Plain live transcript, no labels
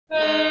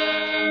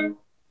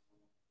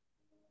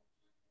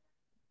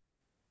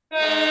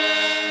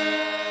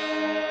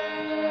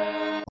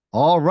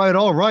All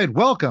right.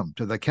 Welcome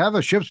to the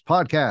CAVASSHIPS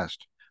podcast,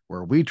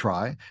 where we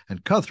try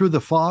and cut through the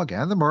fog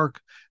and the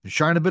murk and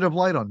shine a bit of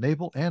light on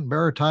naval and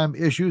maritime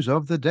issues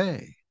of the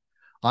day.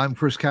 I'm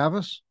Chris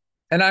Cavas.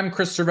 And I'm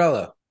Chris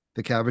Cervello.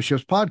 The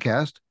CAVASSHIPS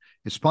podcast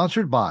is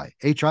sponsored by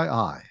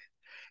HII.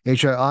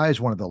 HII is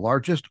one of the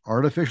largest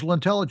artificial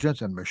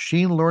intelligence and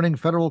machine learning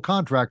federal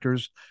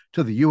contractors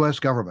to the U.S.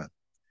 government.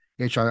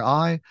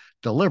 HII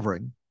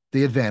delivering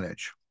the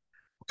advantage.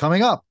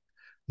 Coming up,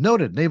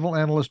 noted naval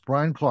analyst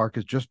Bryan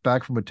is just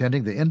back from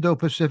attending the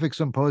Indo-Pacific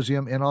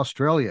Symposium in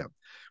Australia,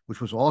 which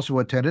was also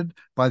attended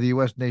by the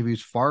U.S.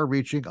 Navy's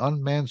far-reaching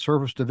Unmanned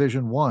Surface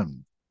Division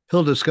 1.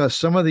 He'll discuss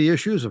some of the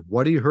issues of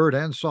what he heard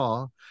and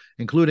saw,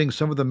 including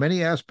some of the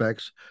many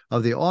aspects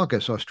of the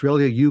AUKUS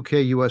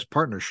Australia-UK-US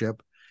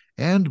partnership,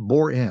 and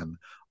bore in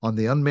on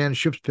the unmanned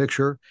ships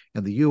picture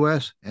in the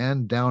U.S.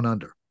 and down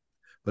under.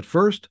 But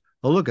first,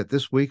 a look at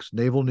this week's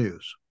naval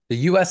news.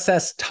 The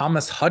USS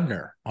Thomas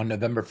Hudner on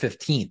November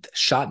 15th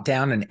shot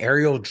down an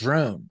aerial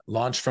drone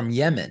launched from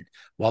Yemen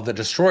while the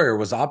destroyer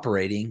was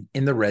operating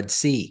in the Red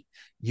Sea,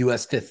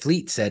 U.S. Fifth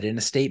Fleet said in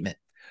a statement.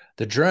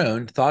 The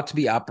drone, thought to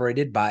be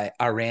operated by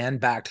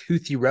Iran-backed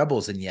Houthi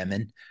rebels in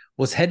Yemen,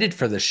 was headed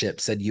for the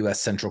ship, said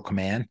U.S. Central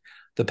Command.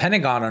 The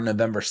Pentagon on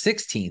November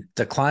 16th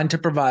declined to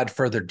provide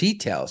further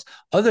details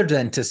other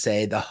than to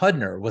say the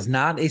Hudner was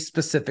not a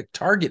specific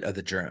target of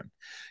the drone.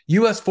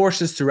 U.S.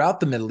 forces throughout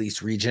the Middle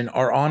East region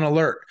are on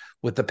alert,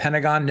 with the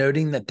Pentagon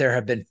noting that there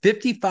have been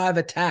 55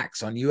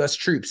 attacks on U.S.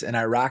 troops in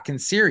Iraq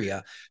and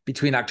Syria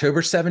between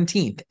October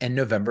 17th and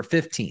November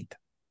 15th.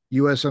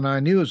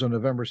 USNI News on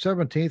November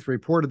 17th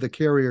reported the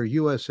carrier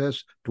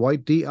USS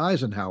Dwight D.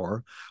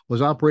 Eisenhower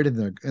was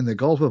operating in the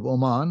Gulf of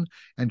Oman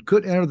and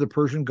could enter the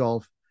Persian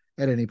Gulf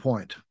at any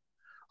point.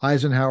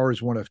 Eisenhower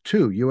is one of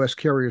two U.S.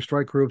 carrier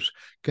strike groups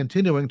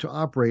continuing to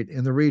operate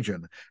in the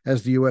region,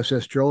 as the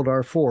USS Gerald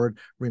R. Ford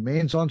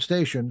remains on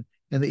station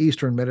in the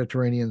eastern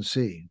Mediterranean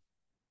Sea.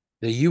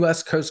 The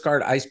U.S. Coast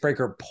Guard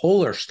icebreaker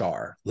Polar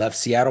Star left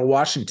Seattle,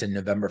 Washington,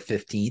 November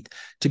 15th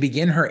to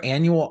begin her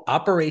annual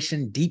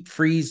Operation Deep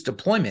Freeze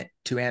deployment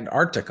to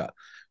Antarctica,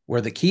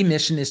 where the key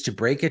mission is to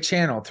break a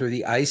channel through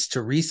the ice to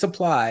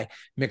resupply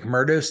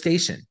McMurdo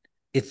Station.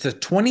 It's the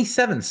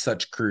 27th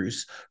such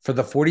cruise for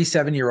the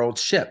 47-year-old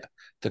ship,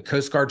 the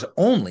Coast Guard's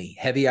only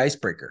heavy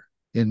icebreaker.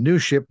 In new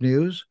ship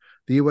news,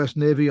 the U.S.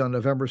 Navy on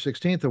November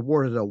 16th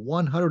awarded a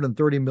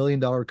 $130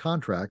 million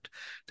contract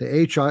to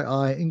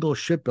HII Ingalls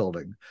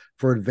Shipbuilding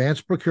for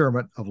advanced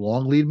procurement of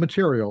long lead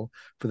material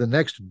for the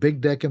next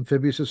big deck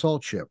amphibious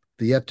assault ship,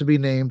 the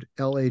yet-to-be-named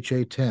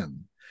LHA-10.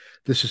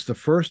 This is the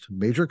first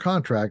major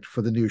contract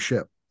for the new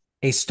ship.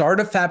 A start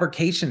of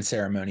fabrication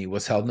ceremony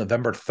was held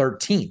November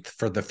 13th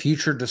for the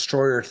future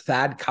destroyer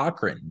Thad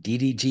Cochran,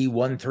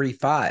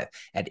 DDG-135,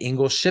 at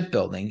Ingalls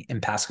Shipbuilding in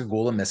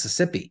Pascagoula,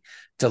 Mississippi.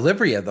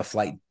 Delivery of the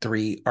Flight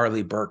 3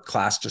 Arleigh Burke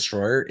class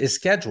destroyer is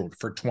scheduled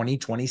for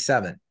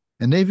 2027.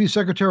 And Navy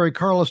Secretary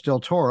Carlos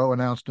Del Toro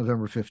announced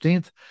November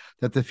 15th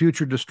that the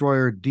future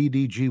destroyer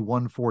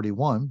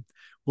DDG-141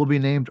 will be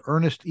named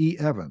Ernest E.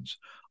 Evans,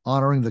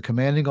 honoring the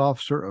commanding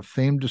officer of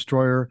famed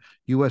destroyer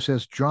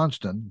USS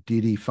Johnston,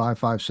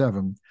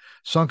 DD-557,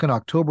 sunk in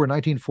October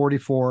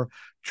 1944,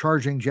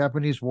 charging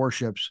Japanese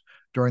warships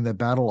during the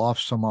battle off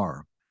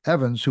Samar.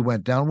 Evans, who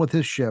went down with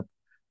his ship,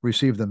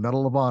 received the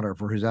Medal of Honor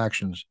for his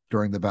actions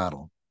during the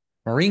battle.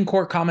 Marine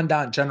Corps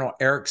Commandant General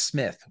Eric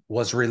Smith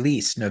was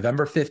released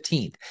November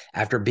 15th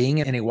after being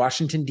in a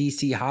Washington,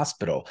 D.C.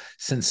 hospital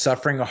since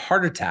suffering a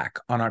heart attack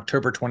on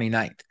October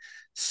 29th.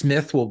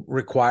 Smith will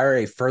require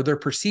a further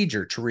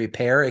procedure to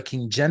repair a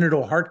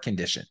congenital heart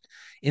condition.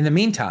 In the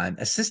meantime,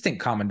 Assistant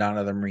Commandant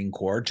of the Marine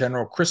Corps,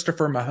 General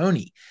Christopher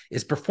Mahoney,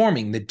 is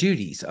performing the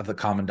duties of the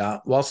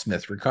Commandant while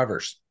Smith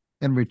recovers.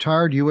 And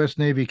retired U.S.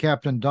 Navy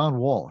Captain Don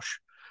Walsh,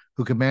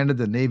 who commanded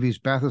the Navy's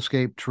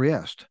Bathyscaphe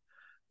Trieste,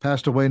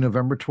 passed away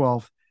November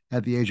 12th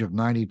at the age of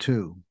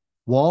 92.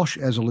 Walsh,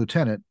 as a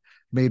lieutenant,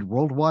 made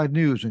worldwide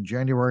news in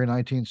January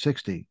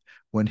 1960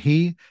 when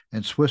he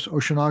and Swiss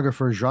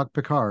oceanographer Jacques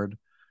Piccard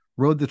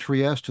rode the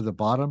Trieste to the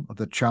bottom of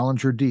the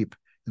Challenger Deep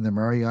in the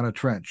Mariana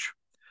Trench,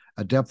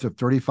 a depth of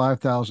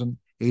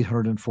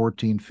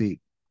 35,814 feet.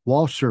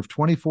 Walsh served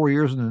 24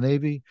 years in the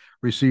Navy,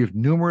 received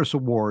numerous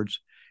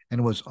awards,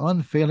 and was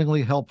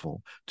unfailingly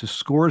helpful to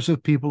scores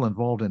of people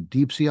involved in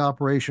deep-sea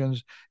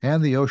operations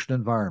and the ocean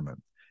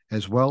environment,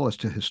 as well as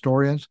to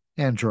historians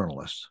and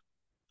journalists.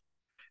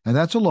 And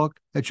that's a look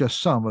at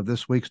just some of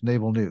this week's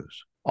naval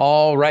news.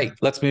 All right,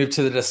 let's move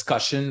to the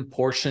discussion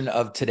portion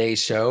of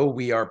today's show.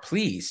 We are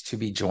pleased to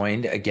be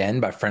joined again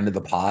by friend of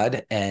the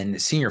pod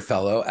and senior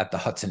fellow at the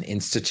Hudson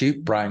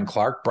Institute, Bryan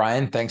Clark.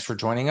 Bryan, thanks for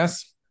joining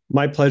us.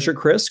 My pleasure,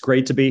 Chris.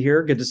 Great to be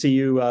here. Good to see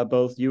you,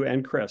 both you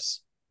and Chris.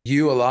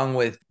 You, along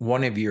with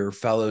one of your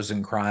fellows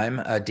in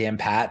crime, Dan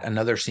Patt,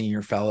 another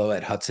senior fellow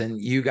at Hudson,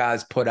 you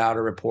guys put out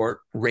a report,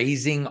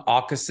 Raising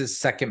AUKUS's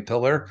Second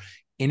Pillar,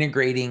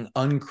 integrating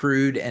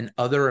uncrewed and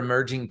other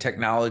emerging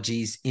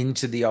technologies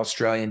into the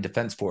Australian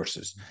Defence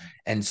Forces.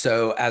 And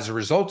so as a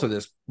result of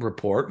this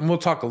report, and we'll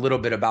talk a little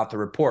bit about the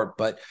report,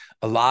 but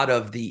a lot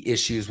of the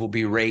issues will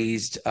be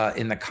raised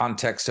in the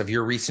context of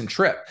your recent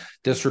trip.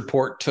 This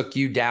report took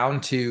you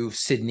down to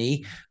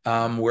Sydney,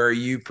 where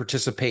you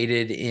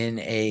participated in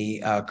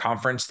a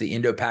conference, the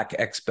Indo-Pac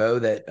Expo,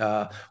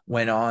 that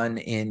went on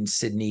in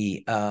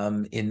Sydney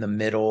in the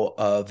middle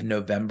of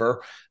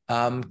November.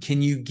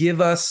 Can you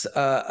give us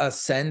a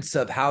sense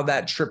of how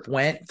that trip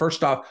went?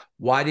 First off,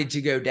 why did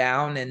you go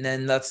down? And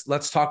then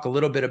let's talk a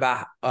little bit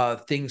about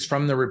things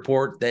from the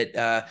report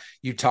that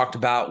you talked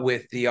about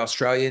with the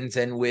Australians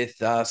and with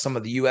some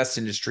of the U.S.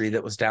 industry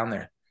that was down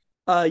there.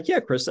 Yeah,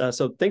 Chris.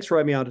 So thanks for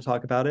having me on to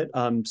talk about it.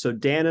 So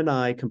Dan and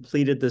I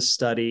completed this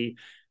study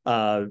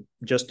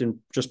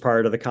just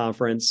prior to the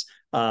conference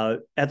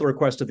at the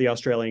request of the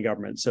Australian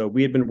government. So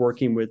we had been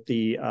working with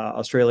the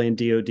Australian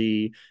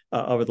DoD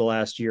over the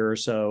last year or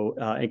so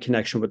in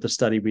connection with the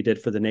study we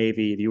did for the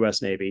Navy, the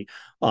U.S. Navy,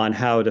 on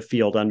how to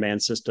field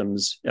unmanned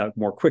systems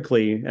more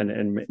quickly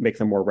and make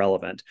them more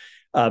relevant.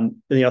 And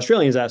the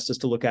Australians asked us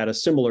to look at a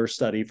similar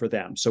study for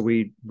them. So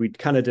we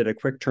kind of did a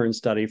quick turn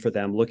study for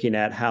them, looking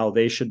at how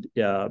they should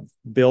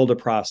build a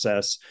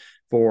process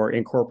for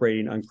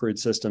incorporating uncrewed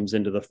systems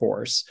into the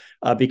force,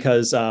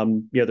 because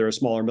they're a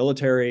smaller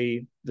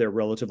military, they're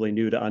relatively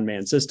new to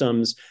unmanned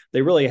systems.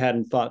 They really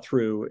hadn't thought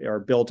through or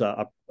built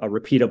a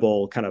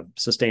repeatable kind of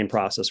sustained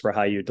process for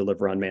how you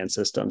deliver unmanned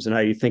systems and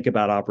how you think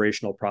about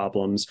operational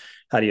problems,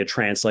 how do you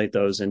translate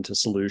those into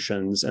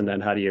solutions, and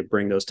then how do you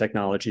bring those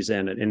technologies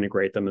in and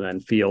integrate them and then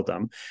field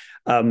them.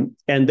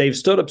 And they've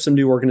stood up some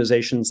new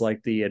organizations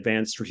like the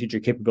Advanced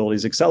Strategic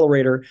Capabilities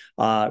Accelerator,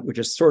 which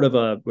is sort of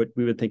what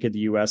we would think of the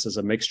U.S. as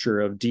a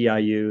mixture of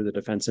DIU, the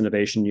Defense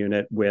Innovation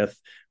Unit, with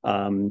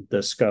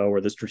the SCO,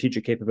 or the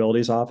Strategic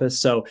Capabilities Office.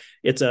 So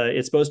it's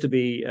supposed to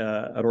be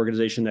an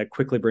organization that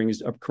quickly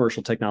brings up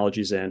commercial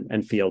technologies in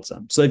and fields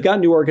them. So they've got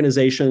new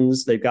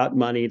organizations, they've got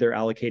money they're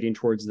allocating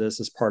towards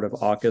this as part of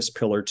AUKUS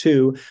Pillar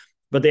 2.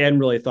 But they hadn't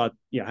really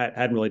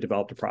hadn't really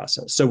developed a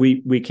process. So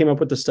we came up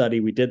with the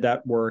study, we did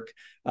that work,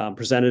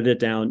 presented it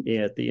down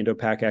at the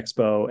Indo-Pac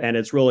Expo, and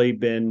it's really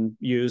been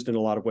used in a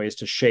lot of ways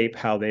to shape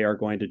how they are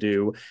going to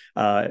do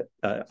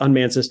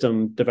unmanned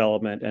system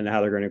development and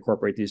how they're going to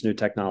incorporate these new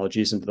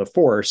technologies into the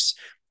force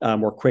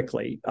more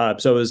quickly.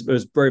 So it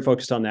was very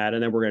focused on that.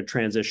 And then we're going to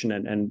transition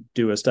and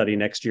do a study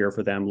next year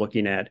for them,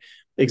 looking at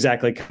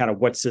exactly kind of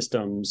what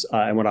systems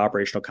and what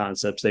operational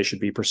concepts they should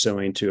be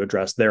pursuing to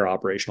address their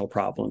operational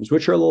problems,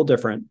 which are a little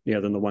different,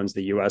 than the ones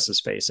the U.S.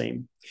 is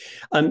facing.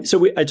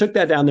 So I took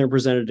that down there and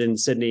presented in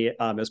Sydney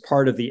as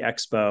part of the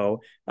expo,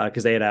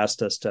 because they had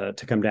asked us to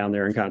come down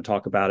there and kind of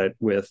talk about it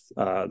with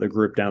the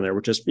group down there,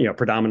 which is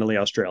predominantly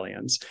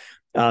Australians.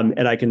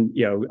 And I can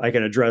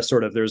address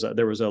sort of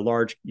there was a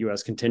large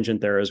U.S. contingent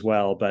there as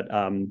well, but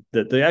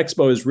the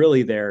expo is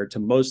really there to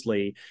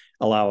mostly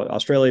allow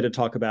Australia to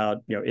talk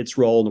about its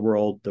role in the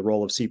world, the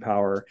role of sea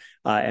power,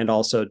 and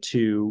also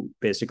to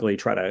basically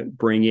try to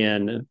bring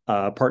in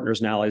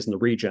partners and allies in the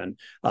region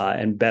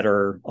and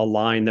better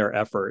align their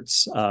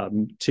efforts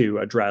to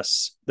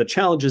address the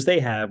challenges they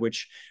have,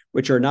 which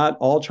are not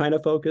all China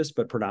focused,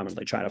 but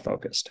predominantly China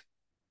focused.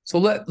 So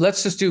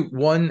let's just do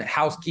one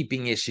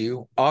housekeeping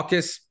issue.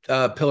 AUKUS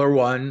Pillar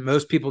 1,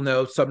 most people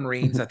know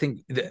submarines. I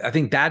think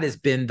that has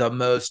been the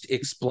most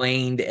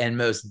explained and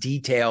most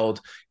detailed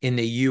in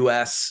the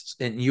U.S.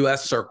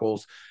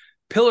 circles.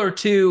 Pillar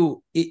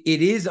 2,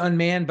 it is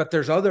unmanned, but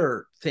there's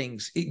other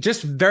things.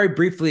 Just very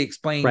briefly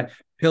explain right.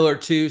 Pillar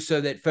 2 so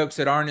that folks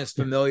that aren't as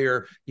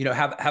familiar,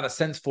 have a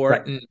sense for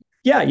right. it. And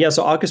Yeah.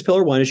 So AUKUS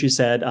Pillar 1, as you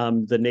said,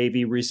 the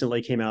Navy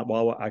recently came out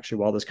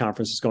while this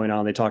conference is going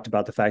on. They talked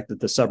about the fact that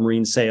the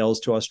submarine sales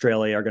to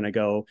Australia are going to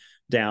go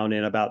down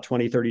in about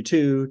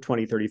 2032,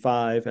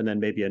 2035, and then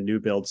maybe a new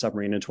build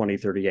submarine in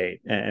 2038.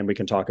 And we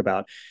can talk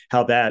about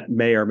how that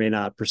may or may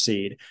not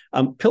proceed.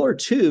 Pillar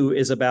 2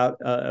 is about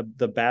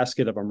the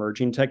basket of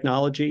emerging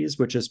technologies,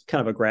 which is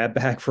kind of a grab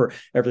bag for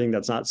everything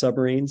that's not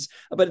submarines.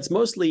 But it's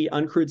mostly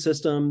uncrewed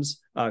systems,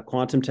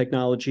 quantum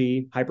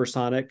technology,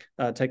 hypersonic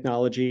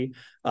technology,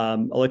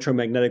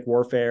 electromagnetic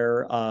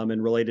warfare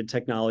and related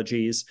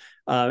technologies,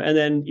 and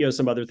then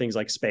some other things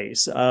like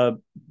space.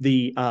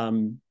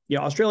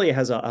 Australia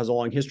has a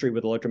long history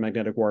with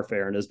electromagnetic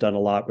warfare and has done a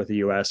lot with the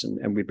U.S.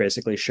 and we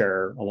basically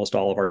share almost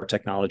all of our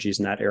technologies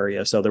in that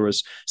area. So there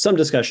was some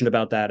discussion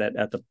about that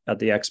at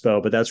the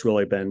expo, but that's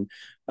really been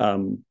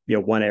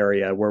one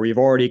area where we've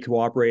already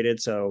cooperated.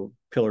 So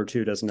Pillar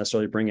 2 doesn't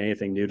necessarily bring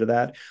anything new to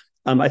that.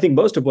 I think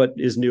most of what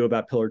is new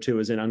about Pillar 2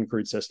 is in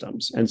uncrewed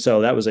systems. And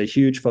so that was a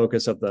huge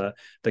focus of the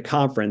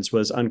conference,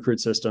 was uncrewed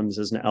systems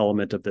as an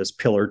element of this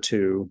Pillar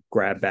 2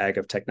 grab bag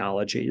of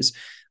technologies.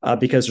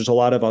 Because there's a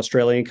lot of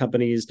Australian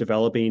companies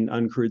developing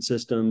uncrewed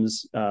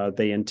systems.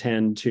 They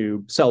intend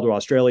to sell to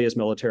Australia's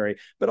military,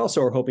 but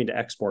also are hoping to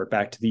export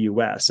back to the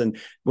U.S. And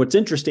what's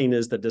interesting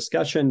is the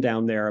discussion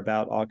down there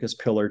about AUKUS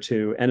Pillar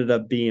 2 ended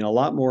up being a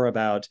lot more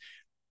about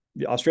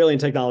the Australian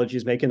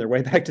technologies making their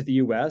way back to the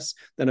U.S.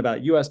 than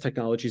about U.S.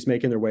 technologies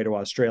making their way to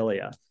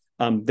Australia.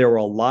 There were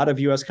a lot of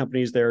U.S.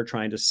 companies there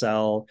trying to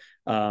sell,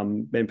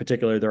 in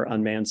particular, their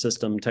unmanned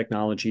system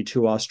technology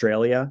to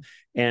Australia.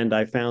 And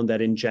I found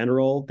that in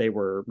general, they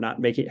were not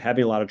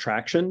having a lot of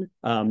traction.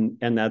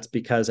 And that's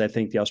because I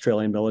think the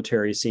Australian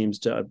military seems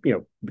to,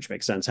 which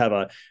makes sense, have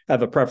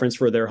a preference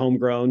for their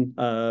homegrown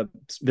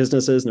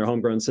businesses and their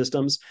homegrown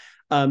systems.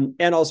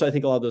 And also, I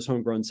think a lot of those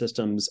homegrown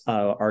systems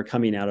are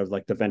coming out of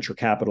like the venture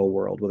capital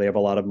world, where they have a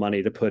lot of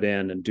money to put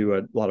in and do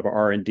a lot of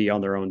R&D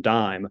on their own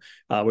dime,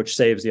 which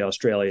saves the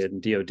Australian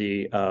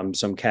DoD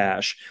some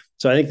cash.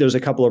 So I think there's a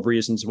couple of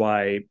reasons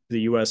why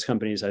the U.S.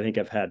 companies, I think,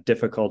 have had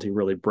difficulty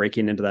really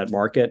breaking into that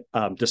market,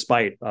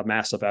 despite a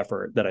massive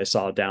effort that I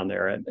saw down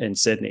there in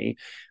Sydney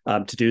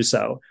to do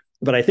so.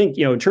 But I think,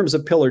 in terms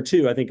of pillar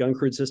two, I think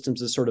uncrewed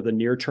systems is sort of the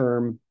near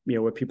term,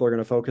 what people are going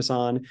to focus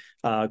on.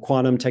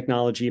 Quantum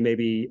technology,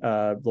 maybe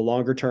the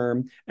longer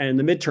term. And in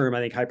the midterm,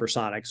 I think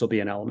hypersonics will be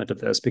an element of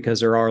this, because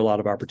there are a lot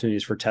of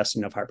opportunities for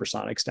testing of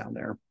hypersonics down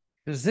there.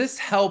 Does this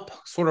help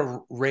sort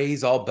of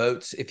raise all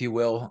boats, if you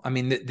will? I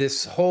mean,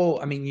 this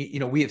whole,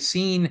 we have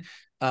seen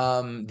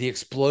the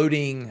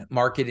exploding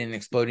market and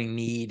exploding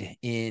need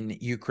in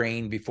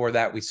Ukraine. Before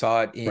that, we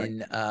saw it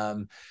in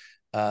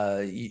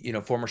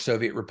former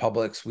Soviet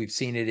republics. We've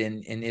seen it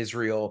in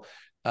Israel.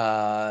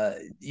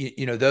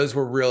 Those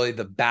were really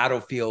the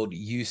battlefield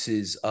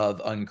uses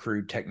of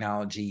uncrewed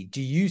technology.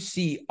 Do you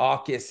see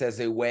AUKUS as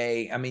a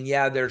way? I mean,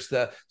 there's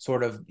the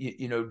sort of,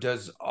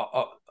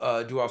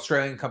 do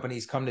Australian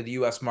companies come to the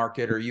U.S.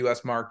 market, or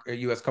U.S.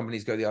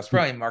 companies go to the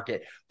Australian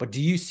market? But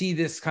do you see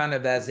this kind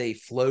of as a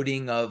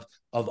floating of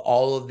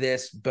all of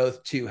this,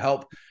 both to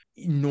help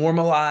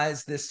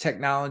normalize this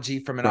technology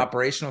from an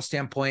operational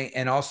standpoint,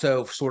 and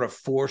also sort of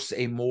force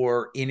a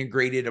more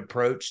integrated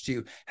approach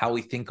to how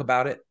we think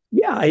about it?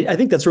 Yeah, I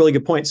think that's a really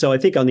good point. So I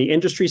think on the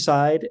industry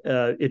side,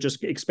 it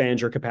just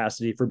expands your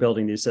capacity for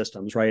building these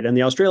systems, right? And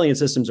the Australian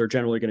systems are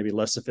generally going to be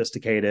less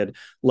sophisticated,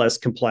 less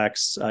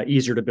complex,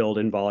 easier to build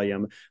in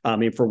volume. I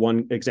mean, for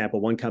one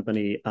example, one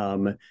company,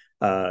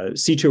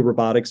 C2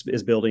 Robotics,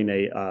 is building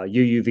a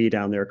UUV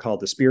down there called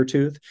the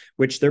Speartooth,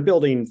 which they're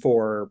building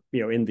for,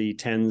 in the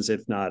tens,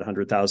 if not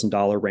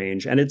 $100,000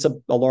 range. And it's a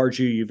large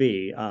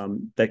UUV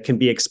that can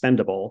be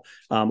expendable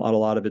on a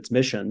lot of its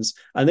missions.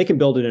 And they can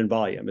build it in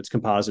volume. It's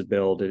composite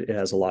build. It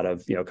has a lot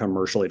of,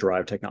 commercially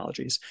derived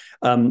technologies.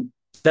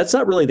 That's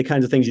not really the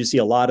kinds of things you see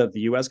a lot of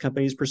the U.S.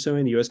 companies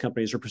pursuing. The U.S.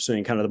 companies are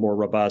pursuing kind of the more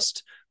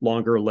robust,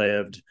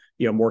 longer-lived,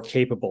 more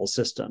capable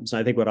systems.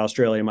 And I think what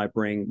Australia might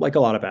bring, like a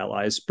lot of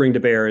allies, bring to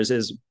bear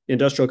is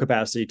industrial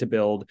capacity to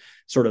build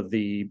sort of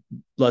the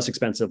less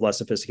expensive, less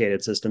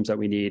sophisticated systems that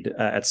we need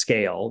at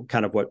scale,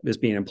 kind of what is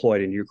being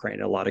employed in Ukraine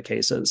in a lot of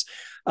cases.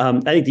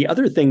 I think the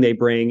other thing they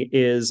bring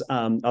is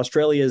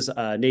Australia's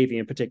Navy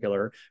in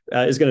particular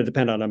is going to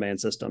depend on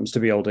unmanned systems to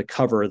be able to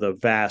cover the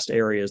vast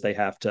areas they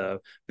have to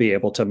be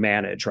able to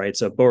manage, right?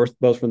 So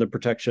both from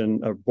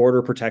the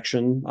Border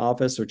Protection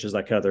Office, which is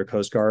like kind of their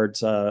Coast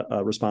Guard's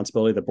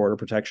responsibility. The Border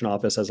Protection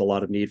Office has a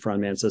lot of need for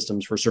unmanned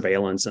systems for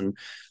surveillance and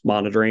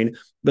monitoring.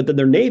 But then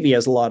their Navy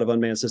has a lot of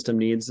unmanned system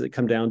needs that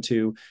come down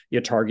to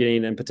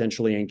targeting and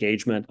potentially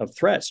engagement of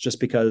threats, just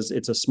because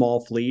it's a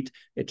small fleet.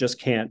 It just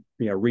can't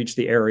reach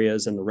the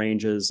areas and the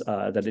ranges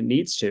that it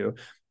needs to.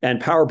 And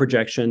power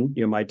projection,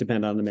 might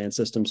depend on unmanned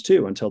systems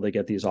too, until they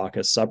get these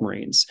AUKUS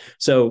submarines.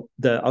 So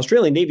the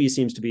Australian Navy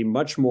seems to be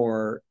much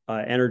more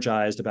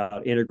energized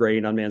about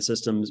integrating unmanned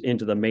systems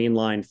into the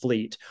mainline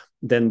fleet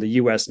than the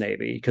U.S.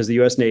 Navy, because the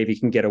U.S. Navy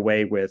can get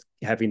away with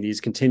having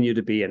these continue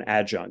to be an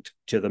adjunct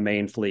to the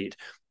main fleet.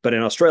 But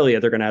in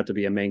Australia, they're going to have to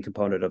be a main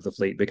component of the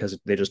fleet, because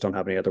they just don't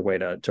have any other way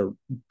to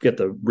get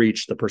the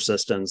reach, the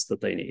persistence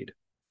that they need.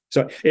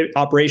 So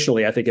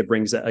operationally, I think it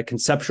brings a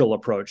conceptual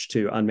approach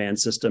to unmanned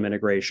system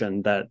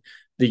integration that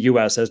the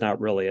U.S. has not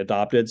really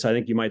adopted. So I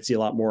think you might see a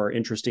lot more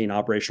interesting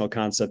operational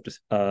concept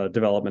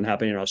development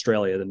happening in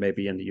Australia than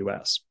maybe in the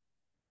U.S.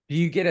 Do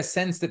you get a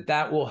sense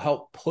that will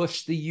help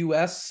push the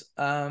U.S.,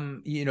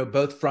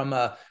 both from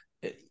an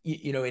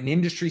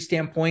industry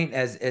standpoint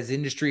as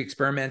industry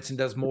experiments and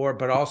does more,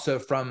 but also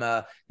from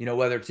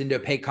whether it's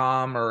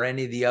Indo-PACOM or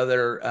any of the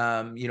other,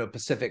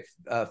 Pacific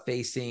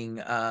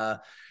facing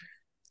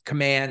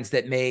commands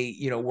that may,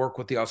 work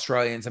with the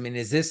Australians? I mean,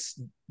 does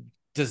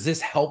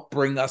this help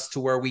bring us to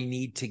where we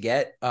need to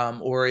get,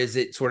 or is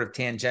it sort of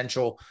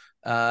tangential?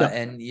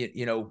 And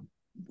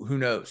who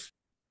knows?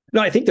 No,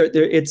 I think I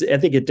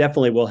think it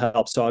definitely will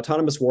help. So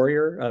Autonomous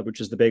Warrior,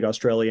 which is the big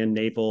Australian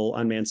naval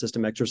unmanned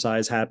system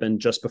exercise, happened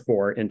just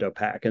before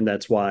Indo-Pac. And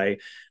that's why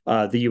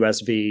the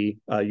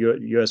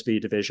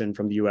USV division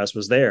from the US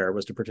was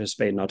to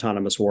participate in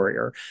Autonomous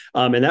Warrior.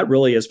 And that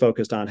really is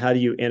focused on how do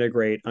you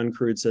integrate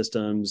uncrewed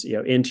systems,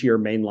 into your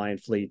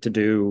mainline fleet to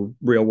do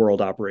real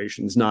world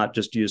operations, not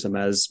just use them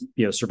as,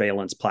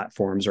 surveillance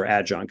platforms or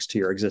adjuncts to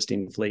your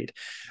existing fleet.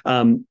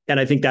 And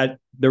I think that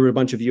there were a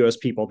bunch of US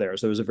people there.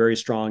 So it was a very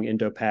strong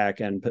Indo-Pac Pac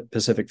and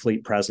Pacific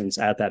Fleet presence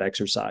at that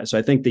exercise. So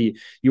I think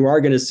you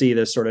are going to see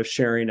this sort of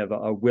sharing of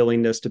a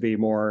willingness to be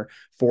more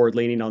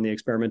forward-leaning on the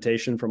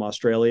experimentation from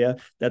Australia.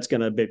 That's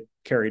going to be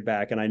carried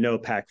back. And I know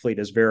Pac Fleet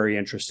is very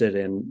interested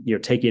in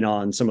taking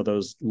on some of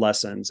those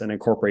lessons and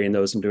incorporating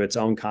those into its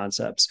own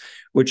concepts,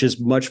 which is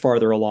much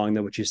farther along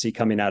than what you see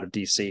coming out of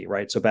DC,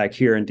 right? So back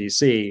here in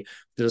DC,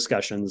 the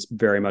discussion's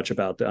very much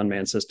about the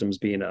unmanned systems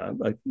being a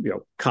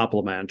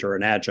complement or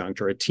an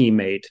adjunct or a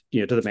teammate,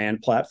 to the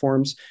manned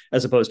platforms,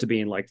 as opposed to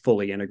being like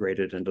fully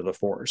integrated into the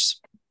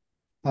force.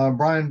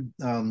 Bryan,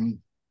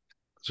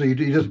 so you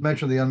just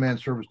mentioned the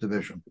Unmanned Service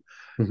Division.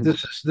 Mm-hmm.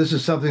 This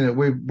is something that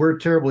we're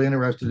terribly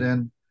interested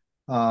in.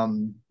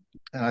 And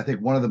I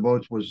think one of the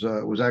boats was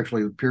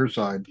actually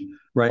Pierside,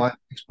 right, by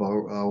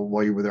Expo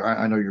while you were there.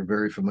 I know you're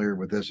very familiar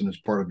with this and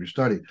it's part of your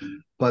study,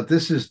 but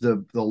this is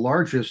the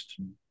largest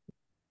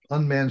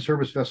unmanned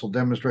service vessel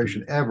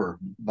demonstration ever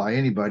by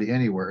anybody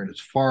anywhere, and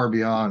it's far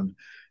beyond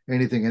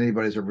anything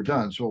anybody's ever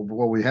done. So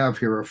what we have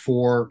here are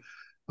 4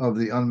 of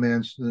the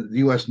unmanned, the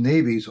U.S.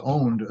 Navy's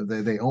owned.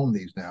 They own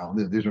these now.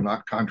 These are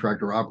not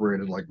contractor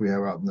operated like we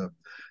have out in the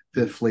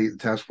Fifth Fleet,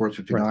 Task Force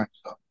 59 right.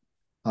 stuff.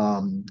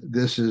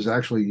 This is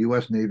actually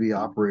U.S. Navy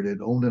operated,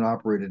 owned and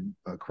operated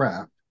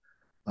craft.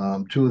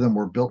 2 of them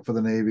were built for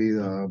the Navy.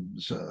 A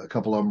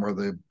couple of them are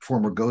the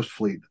former Ghost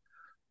Fleet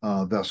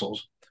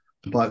vessels,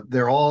 but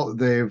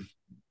this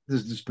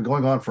has been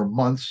going on for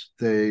months.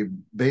 They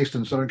based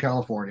in Southern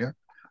California.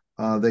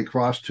 They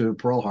crossed to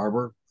Pearl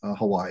Harbor,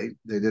 Hawaii.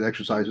 They did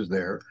exercises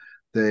there.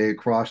 They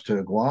crossed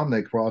to Guam.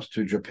 They crossed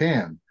to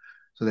Japan.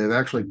 So they've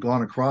actually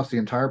gone across the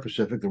entire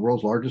Pacific, the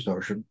world's largest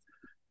ocean.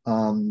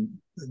 That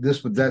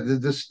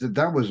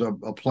was a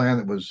plan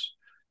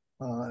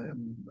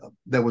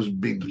that was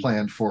being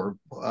planned for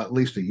at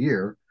least a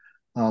year.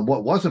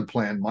 What wasn't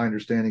planned, my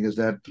understanding, is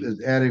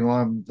adding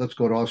on. Let's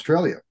go to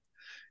Australia.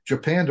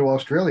 Japan to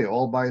Australia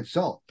all by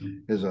itself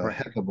is a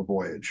heck of a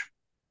voyage.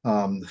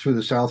 Through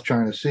the South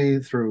China Sea,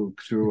 through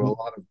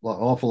mm-hmm.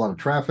 Awful lot of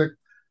traffic,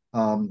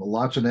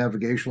 lots of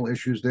navigational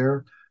issues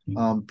there.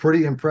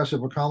 Pretty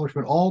impressive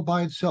accomplishment all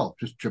by itself,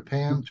 just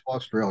Japan to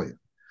Australia.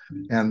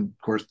 And of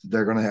course,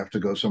 they're going to have to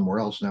go somewhere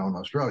else now in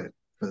Australia,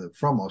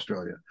 from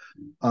Australia.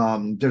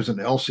 There's an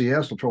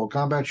LCS, Littoral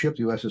Combat Ship,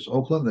 the USS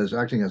Oakland, that is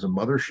acting as a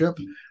mothership.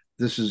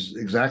 This is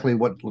exactly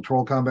what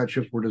littoral combat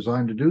ships were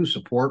designed to do,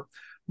 support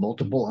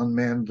multiple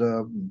unmanned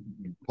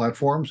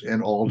platforms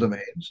in all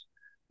domains.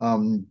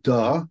 And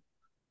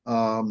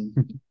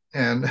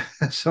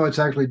so it's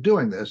actually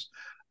doing this.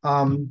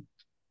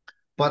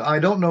 But I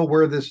don't know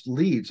where this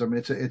leads. I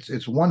mean,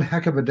 it's one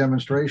heck of a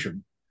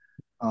demonstration.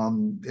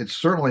 It's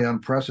certainly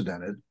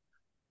unprecedented.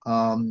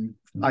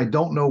 I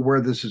don't know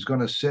where this is going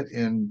to sit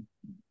in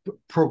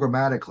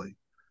programmatically.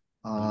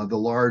 The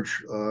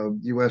large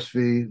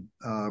USV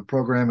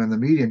program and the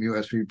medium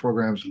USV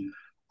programs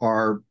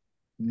are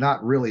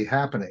not really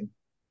happening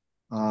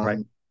right.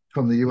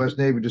 from the U.S.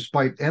 Navy,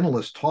 despite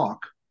endless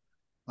talk.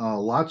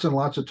 Lots and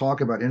lots of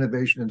talk about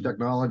innovation and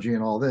technology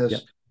and all this.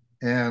 Yep.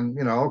 And,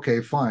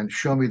 okay, fine,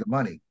 show me the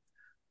money.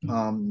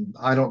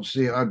 I don't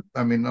see,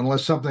 I mean,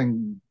 unless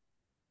something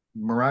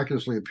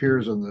miraculously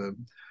appears in the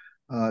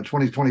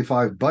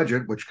 2025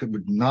 budget, which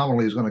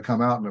nominally is going to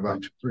come out in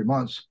about 2-3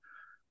 months,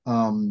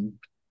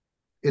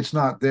 it's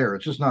not there.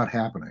 It's just not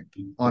happening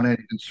on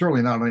any, and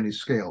certainly not on any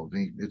scale.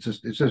 It's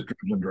just dribs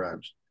and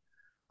drabs.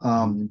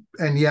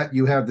 And yet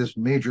you have this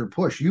major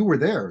push. You were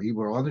there. You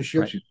were on the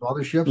ships. Right. You saw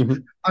the ships. Mm-hmm.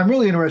 I'm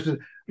really interested.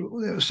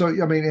 So,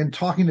 I mean, in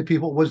talking to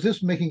people, was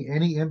this making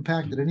any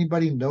impact? Did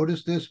anybody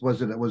notice this?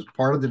 Was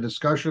part of the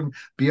discussion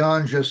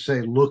beyond just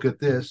say, look at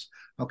this?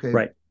 Okay,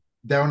 right.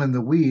 Down in the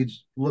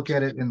weeds, look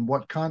at it in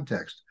what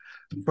context?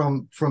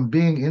 From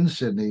being in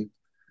Sydney,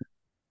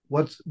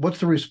 what's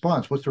the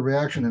response? What's the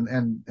reaction?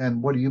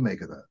 And what do you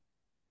make of that?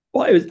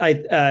 Well,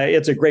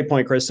 it's a great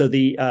point, Chris. So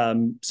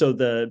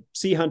the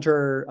Sea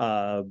Hunter,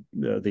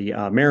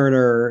 the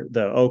Mariner,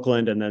 the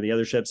Oakland, and then the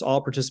other ships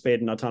all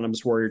participated in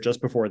Autonomous Warrior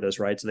just before this,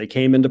 right? So they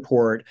came into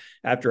port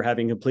after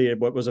having completed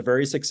what was a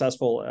very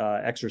successful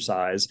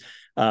exercise.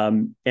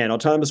 And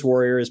Autonomous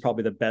Warrior is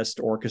probably the best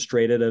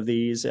orchestrated of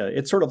these.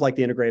 It's sort of like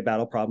the integrated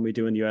battle problem we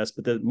do in the U.S.,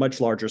 but the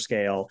much larger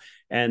scale.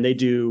 And they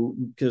do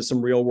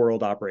some real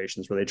world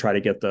operations where they try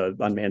to get the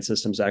unmanned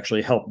systems to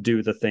actually help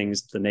do the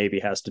things the Navy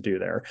has to do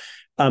there.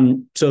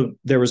 So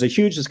there was a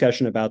huge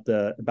discussion about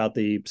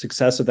the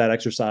success of that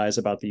exercise,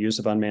 about the use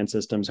of unmanned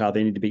systems, how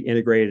they need to be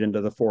integrated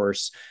into the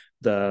force.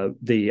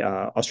 The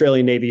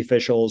Australian Navy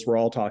officials were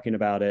all talking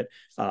about it,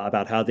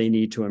 about how they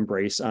need to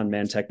embrace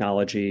unmanned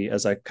technology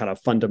as a kind of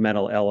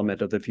fundamental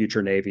element of the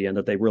future Navy, and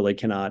that they really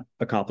cannot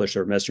accomplish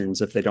their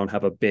missions if they don't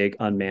have a big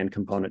unmanned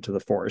component to the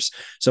force.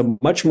 So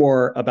much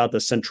more about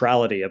the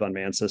centrality of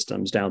unmanned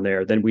systems down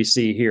there than we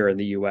see here in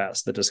the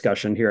U.S. The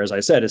discussion here, as I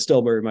said, is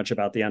still very much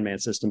about the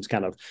unmanned systems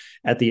kind of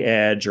at the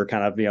edge, or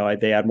kind of,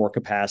 they add more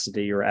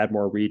capacity or add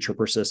more reach or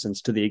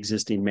persistence to the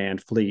existing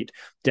manned fleet.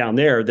 Down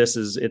there,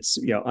 it's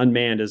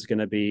unmanned is going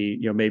to be,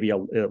 maybe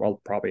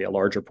probably a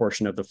larger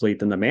portion of the fleet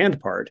than the manned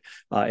part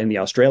in the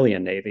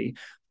Australian Navy.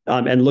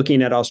 And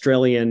looking at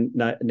Australian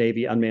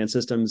Navy unmanned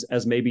systems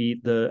as maybe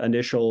the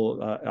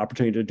initial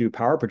opportunity to do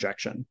power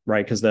projection,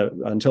 right? Because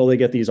until they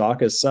get these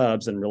AUKUS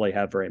subs and really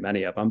have very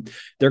many of them,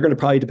 they're going to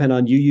probably depend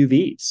on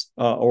UUVs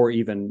or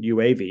even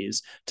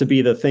UAVs to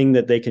be the thing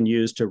that they can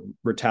use to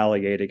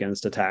retaliate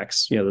against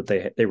attacks,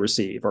 that they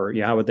receive, or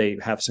how would they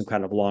have some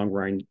kind of long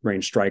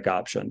range strike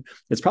option?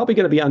 It's probably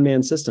going to be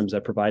unmanned systems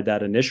that provide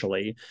that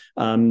initially,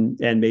 and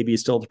maybe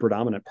still the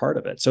predominant part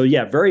of it. So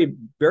yeah, very,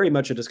 very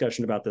much a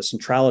discussion about the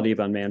centrality of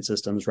unmanned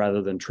systems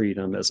rather than treat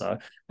them as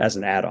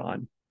an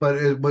add-on.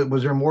 But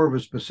was there more of a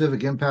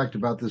specific impact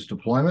about this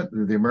deployment?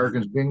 The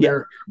Americans being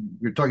there?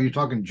 You're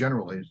talking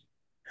generally.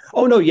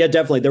 Oh no, yeah,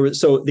 definitely. There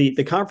was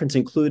the conference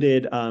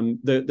included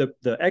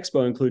the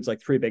expo includes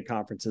like three big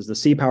conferences: the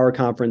Sea Power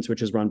Conference,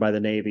 which is run by the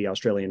Navy,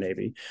 Australian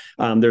Navy.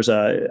 There's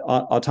a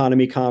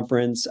autonomy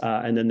conference,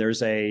 and then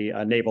there's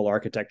a naval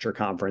architecture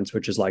conference,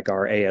 which is like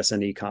our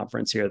ASNE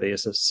conference here,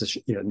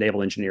 the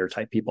naval engineer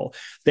type people.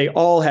 They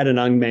all had an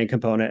unmanned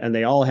component, and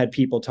they all had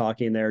people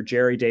talking there.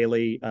 Jerry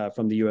Daly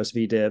from the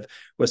USV Div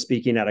was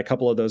speaking at a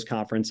couple of those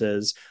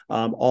conferences.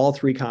 All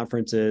three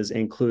conferences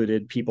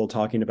included people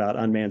talking about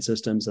unmanned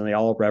systems, and they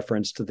all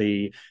referenced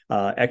the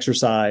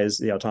exercise,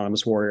 the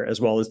Autonomous Warrior, as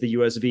well as the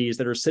USVs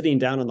that are sitting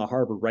down in the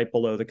harbor right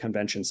below the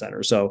convention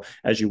center. So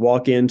as you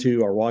walk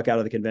into or walk out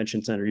of the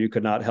convention center, you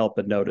could not help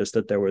but notice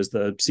that there was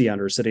the Sea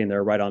Hunter sitting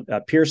there right on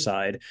pier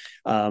side.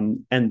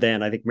 And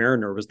then I think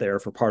Mariner was there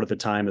for part of the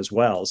time as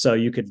well. So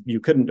you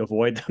couldn't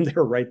avoid them. They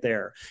were right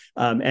there.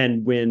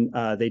 And when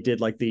they did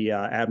like the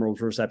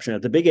Admiral's reception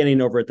at the beginning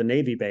over at the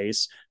Navy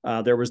base,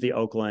 there was the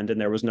Oakland, and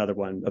there was another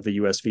one of the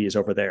USVs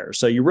over there.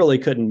 So you really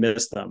couldn't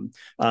miss them.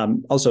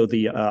 Also,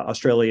 the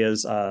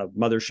Australia's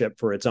mothership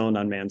for its own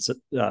unmanned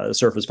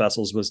surface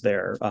vessels was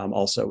there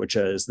also, which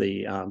is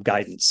the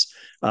Guidance,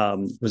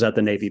 was at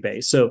the Navy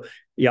base. So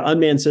yeah,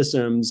 unmanned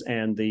systems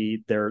and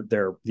the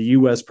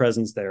U.S.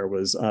 presence there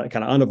was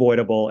kind of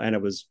unavoidable, and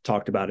it was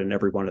talked about in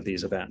every one of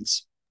these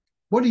events.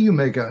 What do you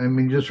make? I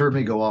mean, you just heard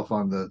me go off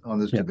on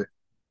this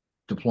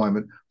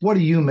deployment. What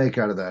do you make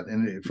out of that,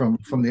 and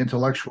from the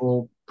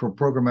intellectual,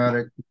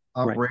 programmatic,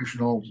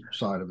 operational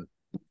side of it?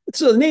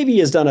 So the Navy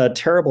has done a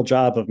terrible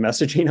job of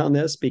messaging on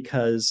this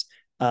because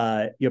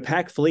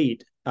PAC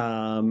Fleet,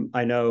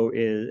 I know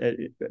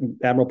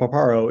Admiral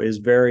Paparo is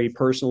very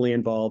personally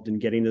involved in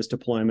getting this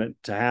deployment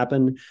to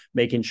happen,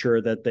 making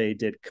sure that they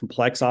did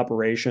complex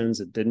operations.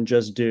 It didn't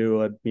just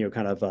do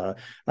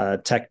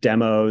tech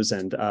demos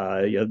and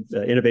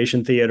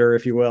innovation theater,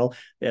 if you will.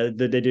 They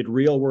did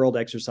real world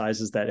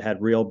exercises that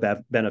had real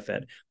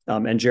benefit.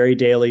 And Jerry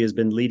Daly has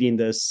been leading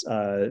this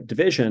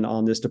division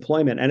on this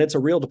deployment, and it's a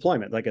real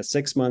deployment, like a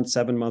 6-month,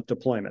 7-month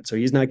deployment. So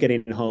he's not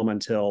getting home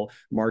until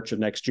March of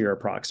next year,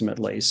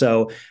 approximately.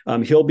 So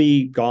he'll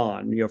be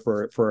gone,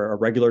 for a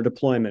regular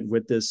deployment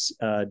with this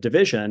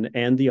division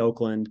and the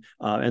Oakland,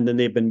 and then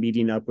they've been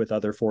meeting up with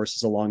other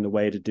forces along the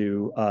way to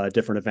do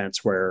different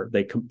events where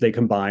they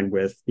combine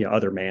with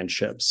other manned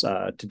ships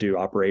to do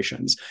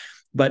operations.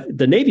 But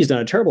the Navy's done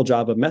a terrible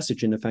job of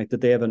messaging the fact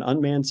that they have an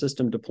unmanned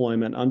system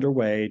deployment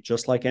underway,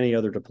 just like any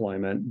other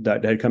deployment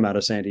that had come out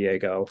of San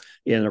Diego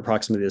in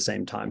approximately the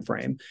same time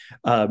frame.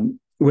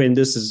 When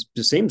this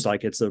just seems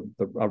like it's a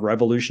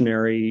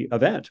revolutionary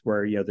event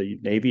where the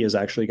Navy has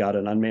actually got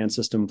an unmanned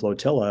system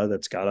flotilla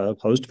that's got a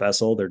host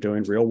vessel. They're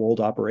doing real world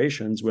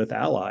operations with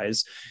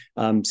allies.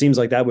 Seems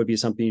like that would be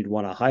something you'd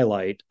want to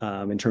highlight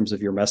in terms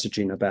of your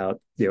messaging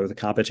about the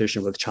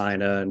competition with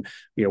China and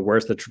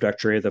where's the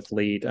trajectory of the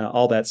fleet,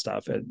 all that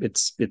stuff.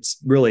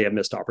 It's really a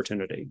missed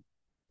opportunity.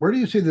 Where do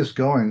you see this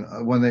going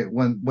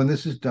when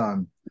this is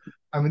done?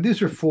 I mean,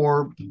 these are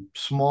 4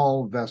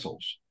 small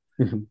vessels.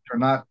 They're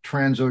not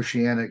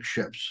transoceanic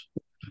ships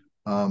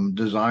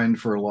designed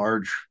for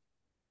large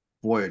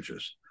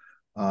voyages.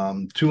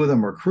 2 of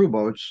them are crew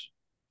boats,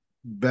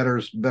 better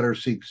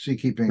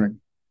seakeeping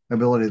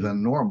ability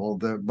than normal.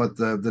 But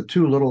the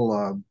 2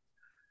 little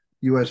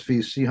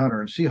USVs, Sea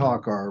Hunter and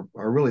Seahawk, are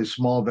really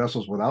small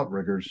vessels with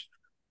outriggers,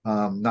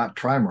 not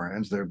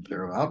trimarans.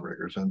 They're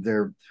outriggers, and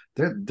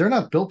they're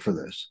not built for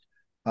this.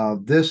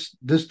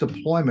 This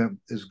deployment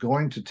is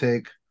going to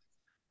take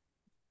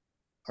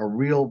a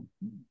real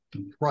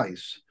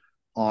price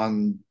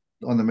on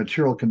the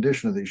material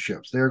condition of these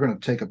ships. They're going to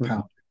take a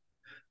pound.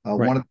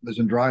 One of them is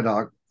in dry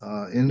dock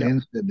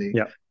in Sydney,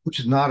 which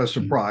is not a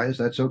surprise.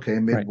 That's okay.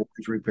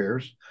 Mid-voyage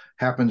repairs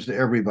happens to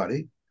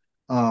everybody.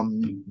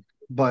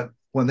 But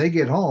when they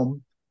get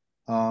home,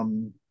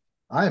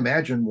 I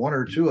imagine 1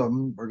 or 2 of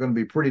them are going to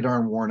be pretty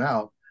darn worn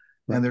out,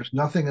 and there's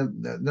nothing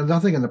in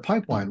the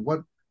pipeline.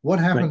 What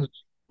happens?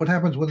 What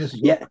happens when this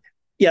is over?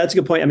 Yeah, that's a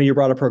good point. I mean, you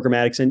brought up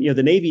programmatics, and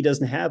the Navy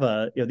doesn't have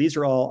these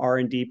are all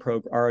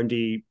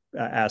R&D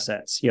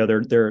assets.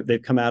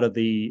 They've come out of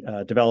the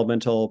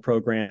developmental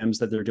programs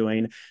that they're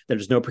doing.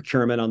 There's no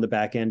procurement on the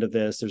back end of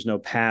this. There's no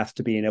path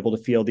to being able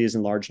to field these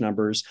in large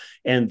numbers.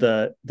 And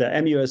the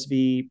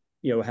MUSV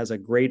has a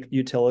great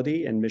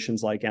utility in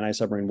missions like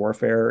anti-submarine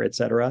warfare, et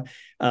cetera.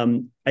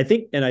 I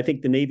think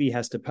the Navy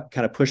has to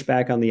kind of push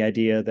back on the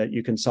idea that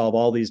you can solve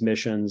all these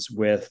missions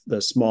with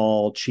the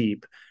small,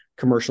 cheap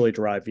commercially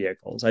derived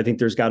vehicles. I think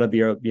there's got to be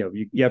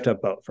you have to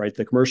have both, right?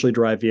 The commercially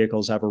derived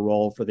vehicles have a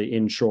role for the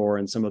inshore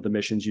and some of the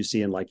missions you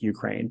see in like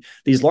Ukraine.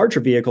 These larger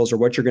vehicles are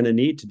what you're going to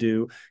need to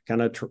do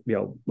kind of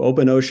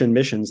open ocean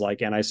missions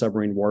like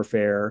anti-submarine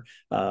warfare,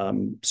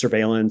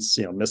 surveillance,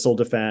 missile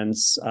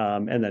defense,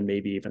 and then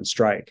maybe even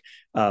strike.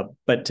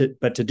 But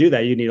to do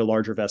that, you need a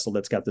larger vessel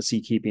that's got the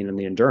seakeeping and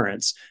the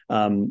endurance.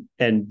 And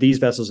these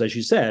vessels, as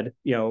you said,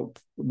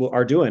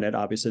 are doing it.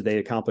 Obviously, they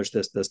accomplished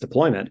this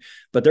deployment,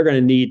 but they're going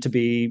to need to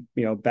be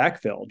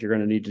backfilled. You're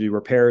going to need to do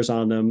repairs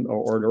on them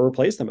or to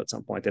replace them at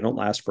some point. They don't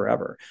last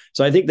forever.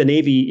 So I think the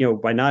Navy,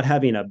 by not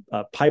having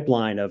a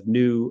pipeline of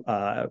new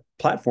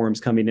platforms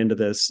coming into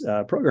this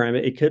program,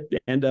 it could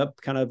end up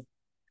kind of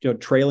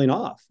trailing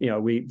off.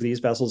 These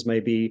vessels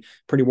may be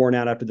pretty worn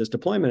out after this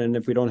deployment, and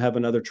if we don't have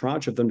another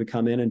tranche of them to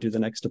come in and do the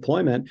next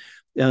deployment,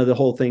 the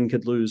whole thing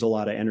could lose a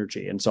lot of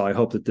energy. And so I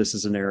hope that this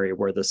is an area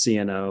where the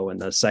CNO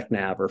and the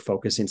SecNav are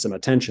focusing some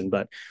attention.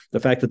 But the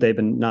fact that they've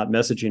been not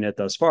messaging it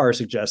thus far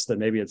suggests that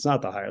maybe it's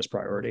not the highest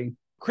priority.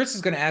 Chris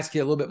is going to ask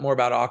you a little bit more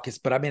about AUKUS,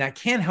 but I mean, I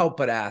can't help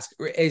but ask,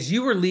 as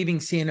you were leaving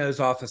CNO's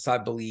office, I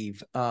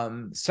believe,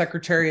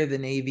 Secretary of the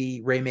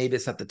Navy, Ray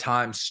Mabus at the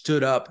time,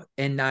 stood up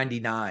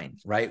N99,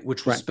 right?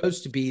 Which was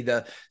supposed to be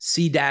the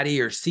Sea Daddy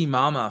or Sea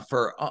Mama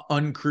for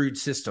uncrewed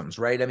systems,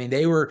 right? I mean,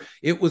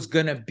 it was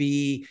going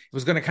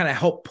to kind of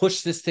help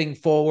push this thing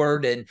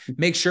forward and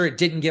make sure it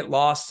didn't get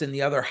lost in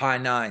the other high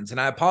nines. And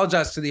I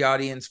apologize to the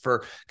audience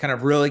for kind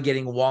of really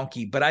getting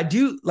wonky, but I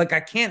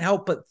can't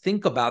help but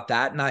think about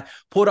that. And I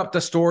pulled up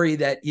the story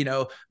that,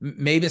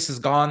 Mavis is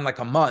gone like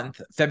a month,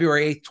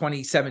 February 8th,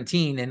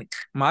 2017. And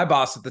my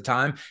boss at the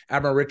time,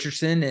 Admiral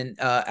Richardson and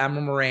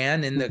Admiral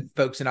Moran and the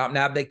folks in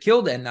OpNav, they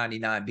killed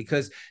N99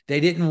 because they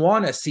didn't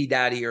want a Sea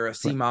Daddy or a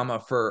Sea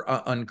Mama for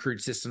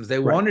uncrewed systems. They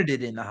wanted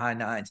it in the high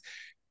nines.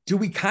 Do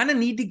we kind of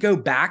need to go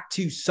back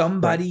to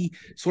somebody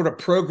sort of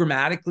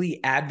programmatically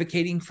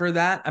advocating for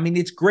that? I mean,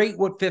 it's great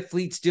what Fifth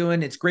Fleet's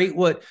doing. It's great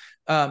what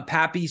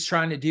Pappy's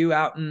trying to do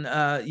out in,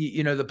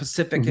 the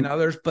Pacific and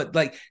others. But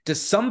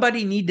does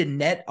somebody need to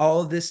net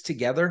all of this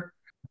together?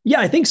 Yeah,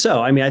 I think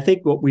so. I mean, I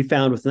think what we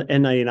found with the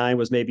N99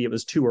 was maybe it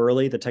was too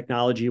early. The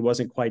technology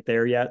wasn't quite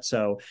there yet.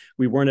 So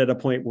we weren't at a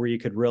point where you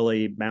could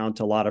really mount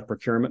a lot of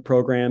procurement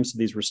programs.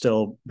 These were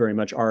still very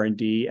much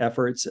R&D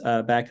efforts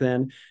back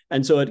then.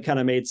 And so it kind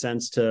of made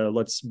sense to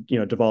let's,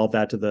 devolve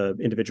that to the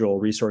individual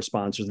resource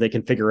sponsors. They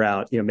can figure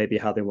out, maybe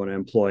how they want to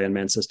employ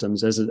unmanned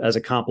systems as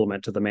a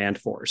complement to the manned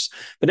force.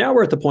 But now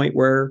we're at the point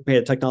where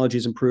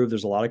technology's improved.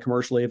 There's a lot of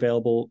commercially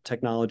available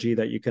technology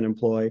that you can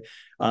employ.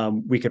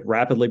 We could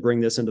rapidly bring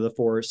this into the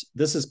force.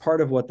 This is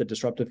part of what the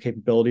Disruptive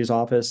Capabilities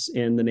Office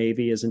in the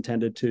Navy is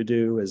intended to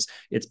do. Is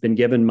it's been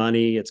given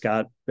money, it's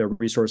got a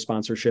resource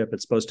sponsorship,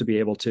 it's supposed to be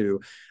able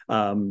to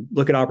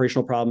look at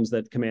operational problems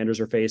that commanders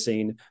are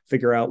facing,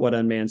 figure out what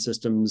unmanned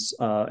systems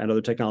and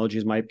other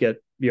technologies might get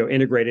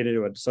integrated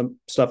into it, some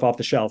stuff off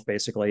the shelf.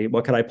 Basically,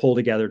 what can I pull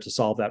together to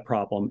solve that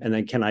problem, and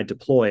then can I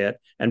deploy it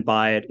and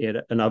buy it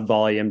in enough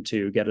volume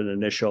to get an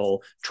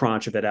initial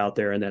tranche of it out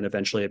there, and then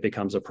eventually it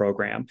becomes a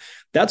program.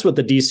 That's what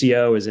the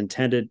DCO is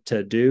intended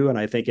to do, and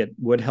I think it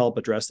would help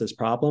address this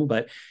problem.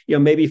 But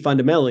maybe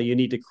fundamentally you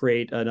need to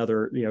create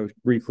another,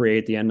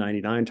 recreate the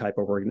N99 type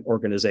of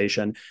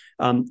organization.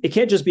 It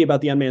can't just be about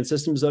the unmanned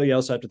systems, though. You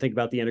also have to think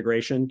about the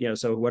integration.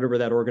 So whatever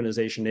that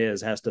organization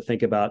is has to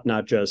think about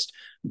not just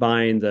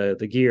buying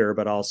the gear,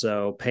 but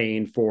also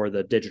paying for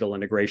the digital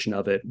integration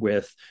of it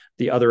with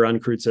the other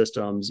uncrewed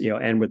systems,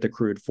 and with the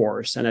crewed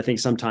force. And I think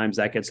sometimes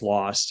that gets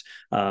lost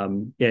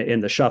in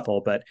the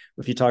shuffle. But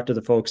if you talk to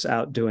the folks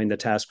out doing the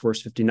Task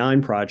Force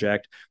 59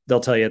 project, they'll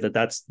tell you that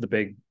that's the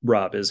big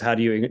rub, is how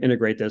do you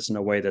integrate this in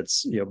a way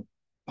that's,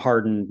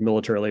 hardened,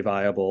 militarily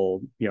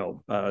viable,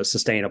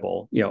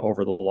 sustainable,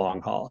 over the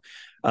long haul.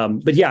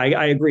 But yeah,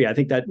 I agree. I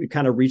think that we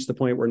kind of reached the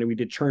point where we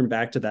did turn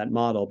back to that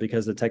model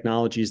because the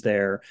technology's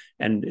there,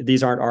 and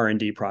these aren't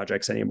R&D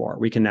projects anymore.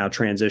 We can now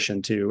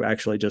transition to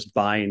actually just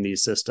buying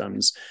these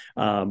systems,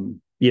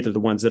 either the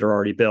ones that are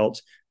already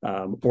built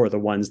or the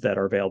ones that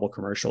are available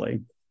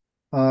commercially.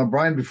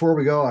 Bryan, before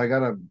we go, I got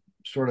to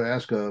sort of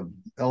ask a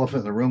elephant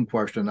in the room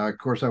question. Of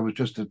course, I was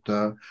just at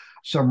the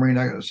Submarine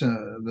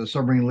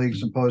League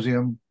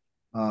Symposium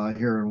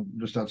here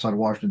just outside of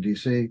Washington,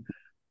 D.C.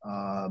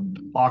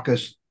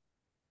 AUKUS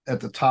at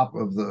the top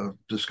of the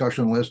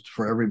discussion list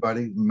for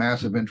everybody,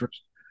 massive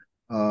interest.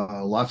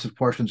 Lots of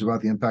questions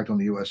about the impact on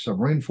the U.S.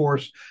 submarine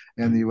force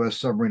and the U.S.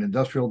 submarine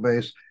industrial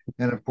base.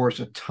 And of course,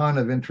 a ton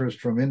of interest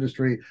from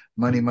industry,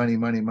 money.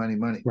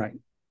 Right.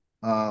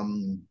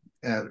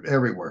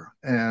 Everywhere.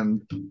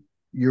 And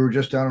you were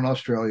just down in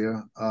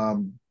Australia.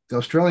 The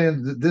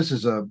Australian, this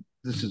is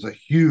a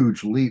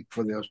huge leap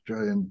for the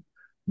Australian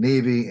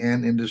Navy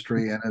and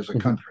industry and as a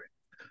country.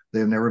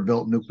 They've never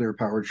built nuclear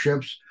powered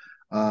ships.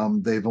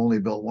 They've only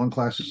built one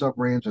class of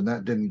submarines, and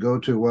that didn't go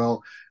too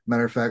well.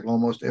 Matter of fact,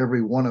 almost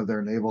every one of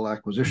their naval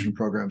acquisition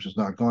programs has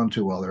not gone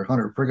too well. Their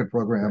Hunter frigate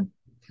program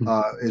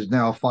is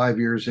now 5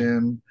 years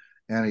in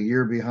and a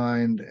year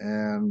behind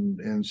and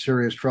in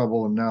serious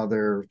trouble. And now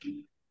they're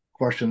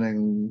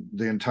questioning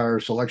the entire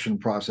selection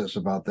process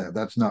about that.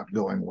 That's not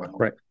going well.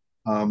 Right.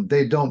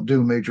 They don't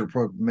do major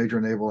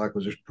naval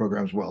acquisition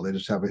programs well. They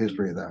just have a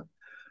history of that.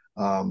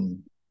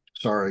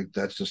 Sorry,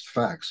 that's just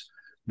facts.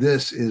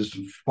 This is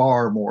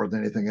far more than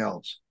anything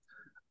else.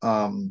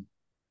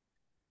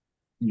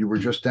 You were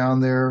just down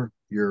there.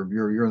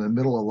 You're in the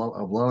middle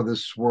of a lot of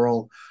this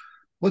swirl.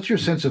 What's your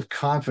sense of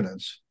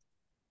confidence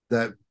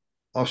that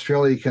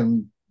Australia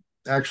can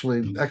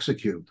actually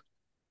execute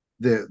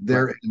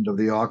their end of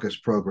the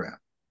AUKUS program?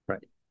 Right.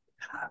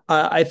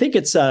 I think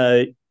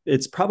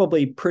it's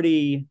probably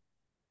pretty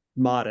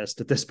modest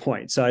at this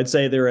point. So I'd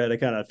say they're at a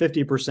kind of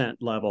 50%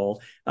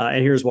 level.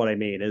 And here's what I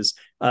mean is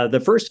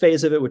the first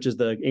phase of it, which is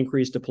the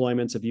increased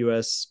deployments of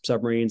US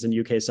submarines and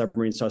UK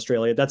submarines to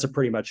Australia, that's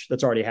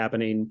already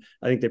happening.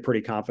 I think they're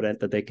pretty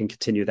confident that they can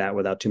continue that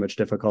without too much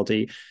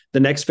difficulty. The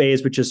next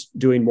phase, which is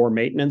doing more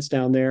maintenance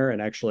down there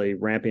and actually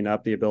ramping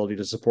up the ability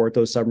to support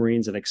those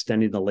submarines and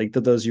extending the length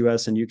of those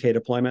US and UK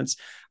deployments,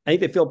 I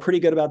think they feel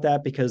pretty good about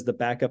that because the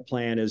backup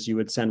plan is you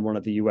would send one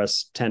of the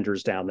US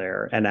tenders down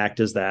there and act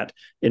as that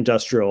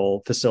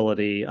industrial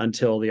facility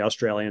until the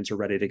Australians are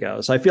ready to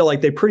go. So I feel like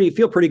they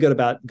feel pretty good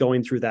about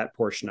going through that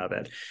portion of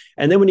it.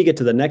 And then when you get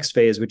to the next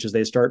phase, which is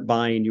they start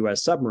buying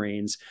US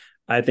submarines,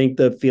 I think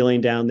the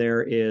feeling down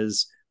there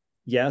is,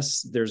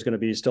 yes, there's going to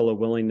be still a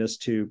willingness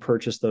to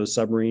purchase those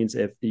submarines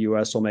if the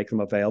U.S. will make them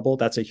available.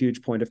 That's a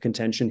huge point of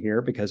contention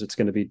here because it's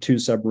going to be 2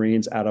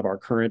 submarines out of our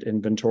current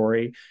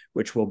inventory,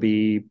 which will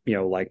be,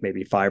 like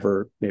maybe 5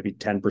 or maybe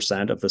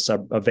 10% of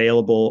the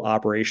available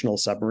operational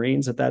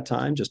submarines at that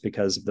time, just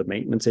because of the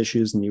maintenance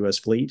issues in the U.S.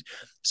 fleet.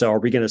 So are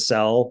we going to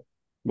sell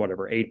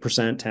whatever 8%,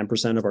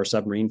 10% of our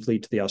submarine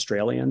fleet to the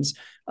Australians?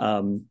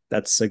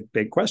 That's a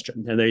big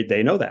question, and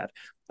they know that.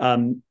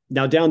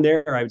 Now down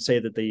there, I would say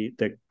that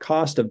the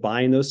cost of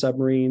buying those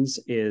submarines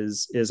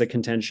is a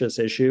contentious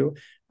issue.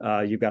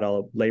 You've got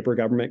a Labor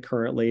government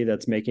currently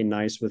that's making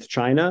nice with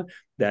China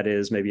that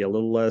is maybe a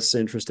little less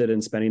interested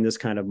in spending this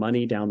kind of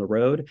money down the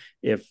road.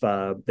 If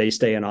they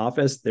stay in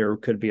office, there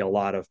could be a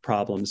lot of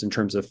problems in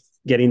terms of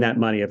getting that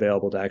money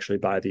available to actually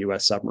buy the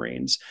U.S.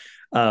 submarines.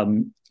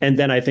 And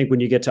then I think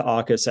when you get to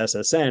AUKUS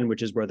SSN,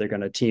 which is where they're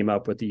going to team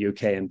up with the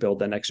UK and build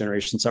the next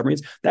generation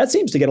submarines, that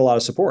seems to get a lot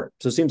of support.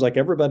 So it seems like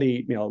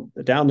everybody,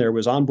 down there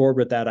was on board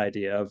with that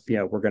idea of,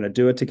 we're going to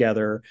do it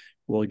together.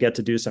 We'll get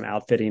to do some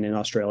outfitting in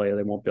Australia.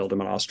 They won't build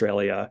them in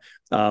Australia.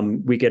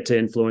 We get to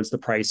influence the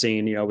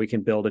pricing. We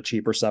can build a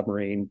cheaper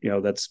submarine,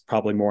 that's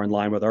probably more in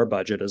line with our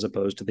budget as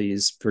opposed to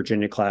these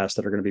Virginia class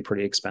that are going to be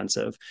pretty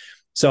expensive.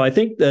 So I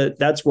think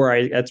that's where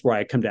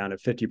I come down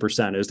at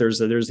 50% is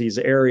there's these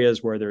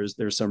areas where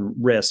there's some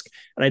risk.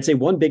 And I'd say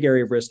one big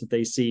area of risk that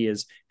they see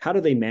is how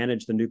do they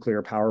manage the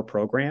nuclear power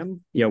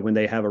program, when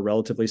they have a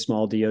relatively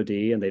small DoD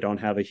and they don't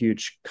have a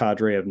huge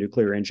cadre of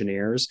nuclear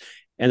engineers.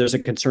 And there's a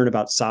concern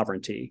about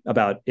sovereignty,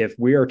 about if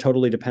we are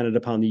totally dependent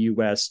upon the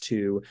US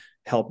to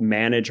help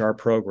manage our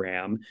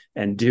program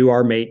and do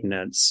our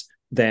maintenance,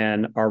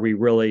 then are we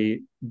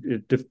really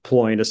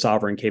deploying a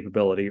sovereign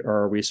capability, or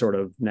are we sort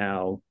of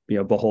now,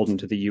 beholden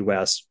to the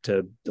US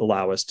to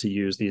allow us to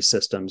use these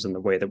systems in the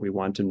way that we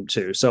want them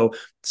to? So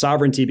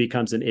sovereignty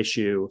becomes an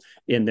issue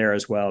in there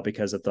as well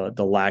because of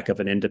the lack of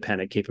an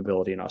independent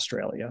capability in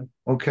Australia.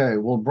 Okay.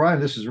 Well, Bryan,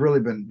 this has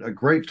really been a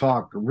great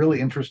talk, really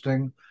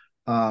interesting.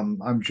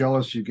 I'm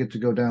jealous you get to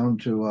go down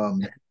to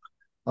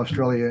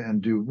Australia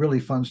and do really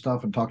fun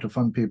stuff and talk to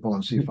fun people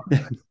and see fun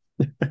things.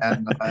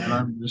 And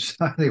I'm just,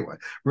 anyway,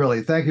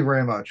 really, thank you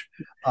very much.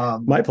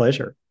 My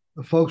pleasure.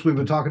 Folks, we've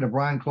been talking to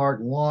Bryan Clark,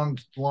 long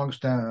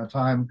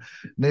time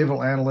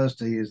naval analyst.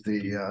 He is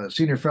the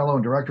senior fellow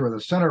and director of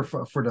the Center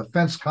for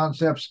Defense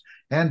Concepts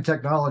and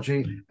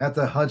Technology at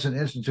the Hudson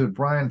Institute.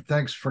 Bryan,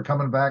 thanks for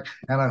coming back,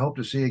 and I hope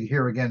to see you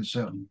here again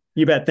soon.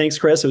 You bet. Thanks,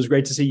 Chris. It was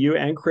great to see you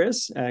and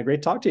Chris. Great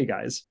to talk to you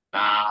guys.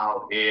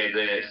 Now hear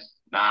this.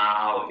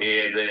 Now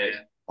hear this.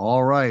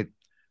 All right.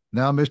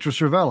 Now, Mr.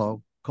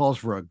 Cervello calls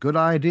for a good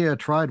idea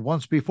tried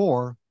once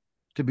before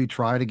to be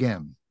tried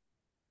again.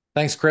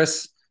 Thanks,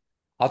 Chris.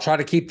 I'll try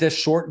to keep this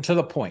short and to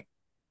the point.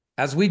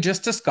 As we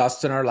just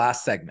discussed in our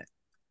last segment,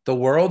 the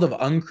world of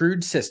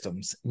uncrewed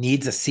systems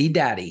needs a sea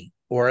daddy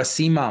or a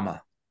sea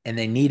mama, and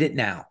they need it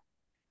now.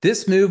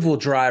 This move will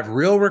drive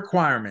real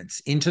requirements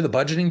into the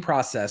budgeting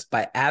process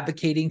by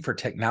advocating for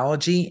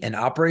technology and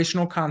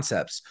operational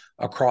concepts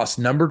across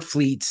numbered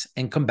fleets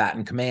and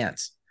combatant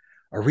commands.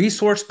 A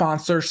resource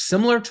sponsor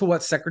similar to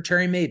what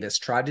Secretary Mavis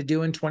tried to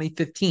do in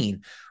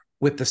 2015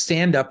 with the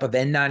stand-up of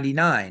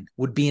N99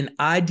 would be an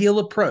ideal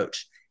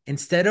approach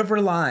instead of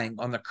relying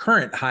on the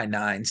current high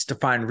nines to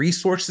find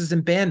resources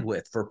and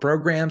bandwidth for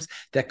programs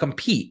that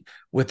compete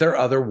with their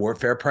other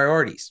warfare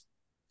priorities.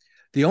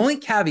 The only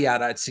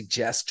caveat I'd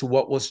suggest to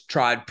what was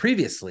tried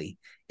previously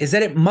is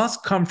that it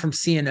must come from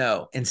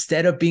CNO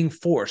instead of being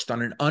forced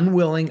on an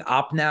unwilling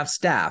OPNAV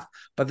staff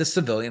by the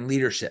civilian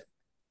leadership.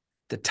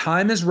 The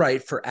time is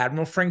right for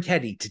Admiral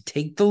Franchetti to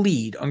take the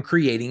lead on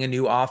creating a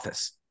new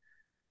office.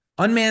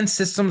 Unmanned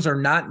systems are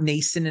not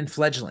nascent and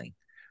fledgling.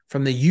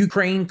 From the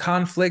Ukraine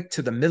conflict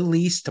to the Middle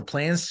East to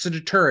plans to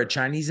deter a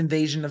Chinese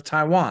invasion of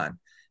Taiwan,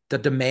 The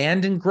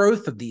demand and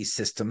growth of these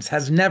systems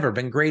has never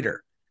been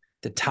greater.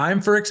 The time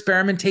for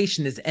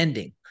experimentation is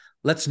ending.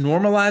 Let's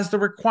normalize the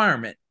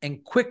requirement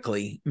and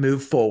quickly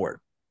move forward.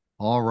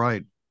 All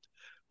right.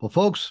 Well,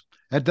 folks,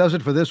 that does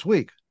it for this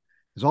week.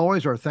 As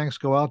always, our thanks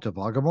go out to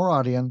Vaga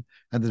Moradian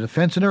and the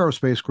Defense and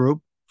Aerospace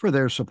Group for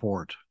their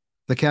support.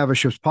 The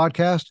CAVASSHIPS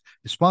podcast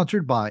is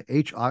sponsored by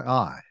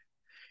HII.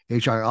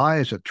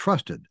 HII is a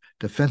trusted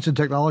defense and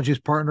technologies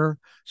partner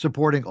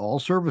supporting all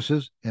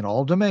services in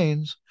all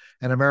domains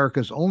and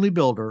America's only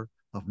builder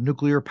of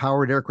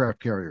nuclear-powered aircraft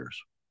carriers.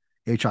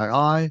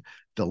 HII,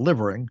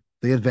 delivering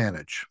the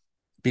advantage.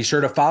 Be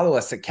sure to follow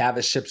us at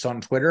CAVASSHIPS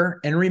on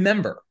Twitter. And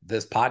remember,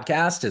 this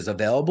podcast is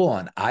available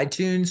on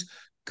iTunes,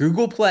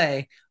 Google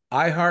Play,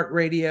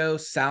 iHeartRadio,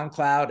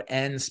 SoundCloud,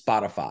 and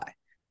Spotify.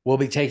 We'll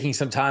be taking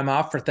some time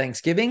off for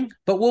Thanksgiving,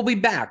 but we'll be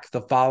back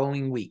the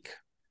following week.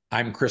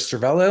 I'm Chris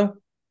Cervello.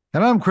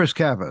 And I'm Chris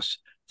Cavas.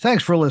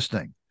 Thanks for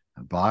listening,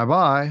 and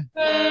bye-bye.